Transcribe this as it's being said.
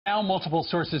Now, multiple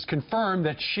sources confirm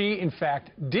that she, in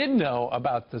fact, did know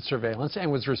about the surveillance and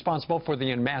was responsible for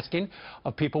the unmasking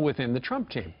of people within the Trump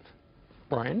team.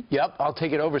 Brian? Yep, I'll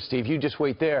take it over, Steve. You just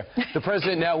wait there. The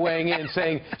president now weighing in,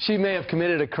 saying she may have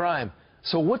committed a crime.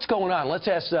 So what's going on? Let's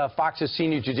ask Fox's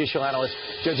senior judicial analyst,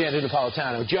 Judge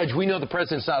Napolitano. Judge, we know the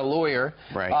president's not a lawyer.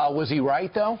 Right. Was he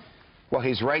right, though? Well,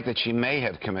 he's right that she may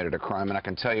have committed a crime, and I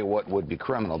can tell you what would be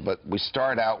criminal. But we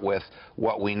start out with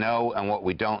what we know and what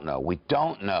we don't know. We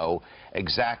don't know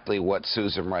exactly what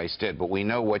Susan Rice did, but we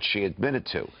know what she admitted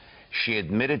to. She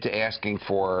admitted to asking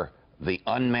for the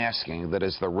unmasking, that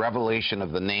is the revelation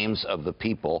of the names of the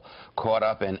people caught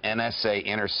up in NSA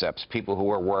intercepts, people who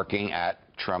were working at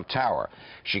Trump Tower.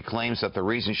 She claims that the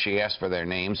reason she asked for their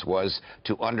names was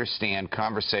to understand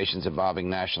conversations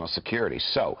involving national security.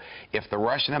 So, if the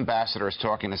Russian ambassador is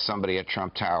talking to somebody at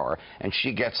Trump Tower and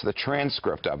she gets the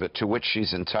transcript of it, to which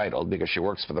she's entitled because she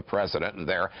works for the president and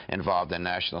they're involved in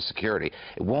national security,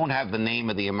 it won't have the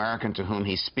name of the American to whom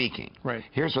he's speaking. Right.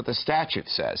 Here's what the statute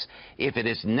says. If it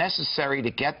is necessary to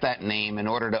get that name in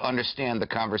order to understand the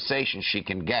conversation, she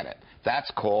can get it.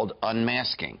 That's called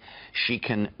unmasking. She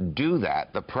can do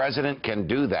that. The president can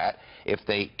do that if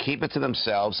they keep it to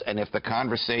themselves and if the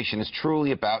conversation is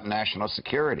truly about national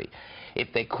security.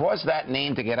 If they cause that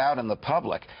name to get out in the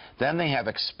public, then they have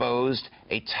exposed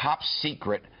a top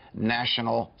secret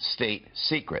national state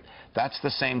secret. That's the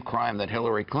same crime that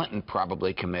Hillary Clinton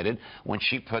probably committed when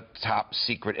she put top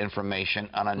secret information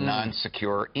on a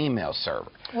non-secure email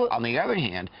server. Well, on the other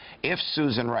hand, if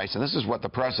Susan Rice, and this is what the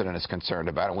president is concerned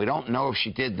about, and we don't know if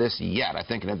she did this yet, I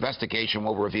think an investigation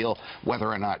will reveal whether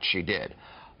or not she did,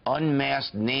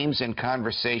 unmasked names and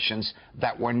conversations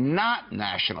that were not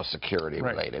national security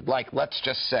related. Like, let's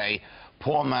just say,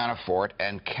 Paul Manafort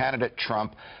and candidate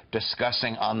Trump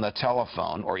discussing on the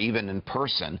telephone or even in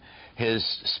person his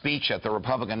speech at the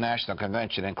Republican National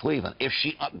Convention in Cleveland. If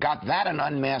she got that and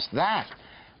unmasked that,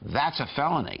 that's a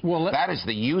felony. Well, that is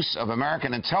the use of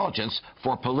American intelligence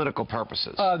for political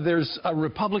purposes. There's a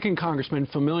Republican congressman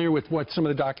familiar with what some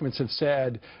of the documents have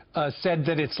said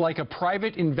that it's like a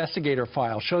private investigator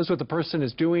file. Shows what the person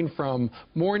is doing from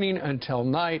morning until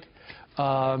night.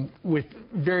 With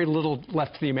very little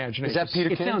left to the imagination. Is that Peter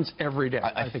King? It sounds every day.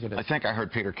 I think it is. I think I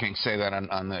heard Peter King say that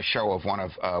on the show of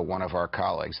one of our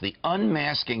colleagues. The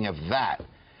unmasking of that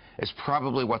is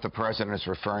probably what the president is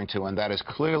referring to, and that is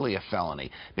clearly a felony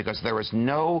because there is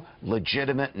no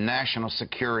legitimate national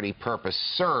security purpose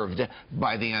served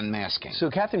by the unmasking. So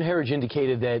Catherine Herridge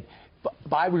indicated that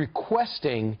by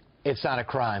requesting it's not a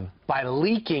crime. By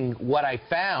leaking what I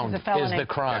found is the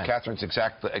crime. Yeah, Catherine's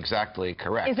exactly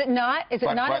correct. Is it not? Is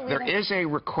it not? But there is a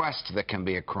request that can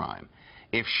be a crime.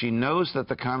 If she knows that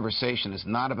the conversation is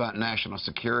not about national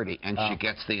security and she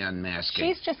gets the unmasking,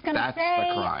 she's just going to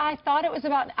say, crime. I thought it was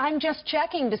about, I'm just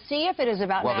checking to see if it is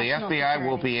about national security. Well, the FBI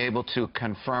will be able to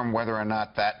confirm whether or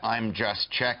not that I'm just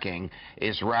checking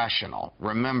is rational.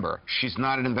 Remember, she's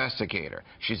not an investigator.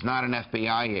 She's not an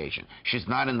FBI agent. She's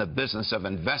not in the business of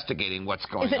investigating what's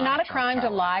going on. Is it not a crime to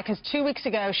lie? Because 2 weeks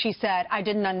ago she said, I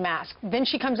didn't unmask. Then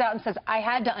she comes out and says, I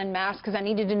had to unmask because I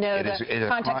needed to know the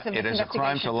context of this investigation. It is a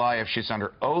crime to lie if she's under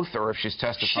oath or if she's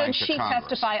testifying to Congress. Should she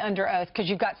testify under oath? Because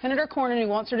you've got Senator Cornyn who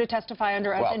wants her to testify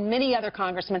under oath and many other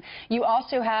congressmen. You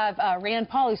also have Rand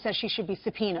Paul who says she should be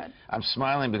subpoenaed. I'm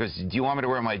smiling because do you want me to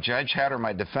wear my judge hat or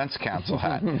my defense counsel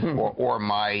hat or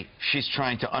my she's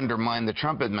trying to undermine the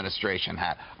Trump administration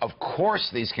hat? Of course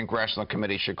these congressional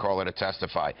committees should call her to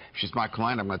testify. If she's my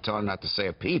client, I'm going to tell her not to say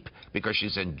a peep because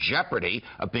she's in jeopardy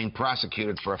of being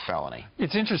prosecuted for a felony.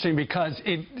 It's interesting because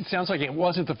it sounds like it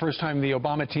wasn't the first time the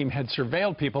Obama team had surveilled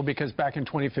people, because back in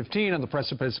 2015, on the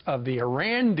precipice of the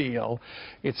Iran deal,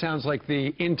 it sounds like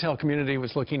the intel community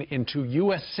was looking into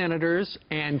U.S. senators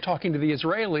and talking to the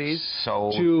Israelis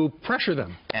to pressure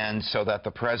them. And so that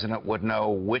the president would know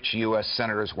which U.S.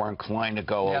 senators were inclined to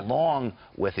go along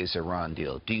with his Iran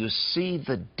deal. Do you see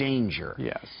the danger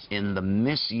in the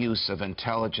misuse of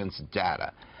intelligence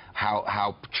data?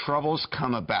 How troubles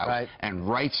come about and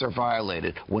rights are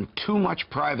violated when too much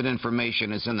private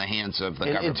information is in the hands of the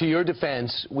government. And to your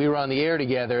defense, we were on the air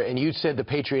together, and you said the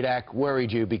Patriot Act worried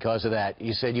you because of that.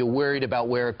 You said you're worried about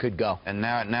where it could go. And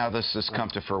now this has come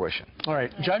to fruition. All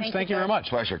right. Judge, thank you very much.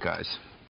 Pleasure, guys.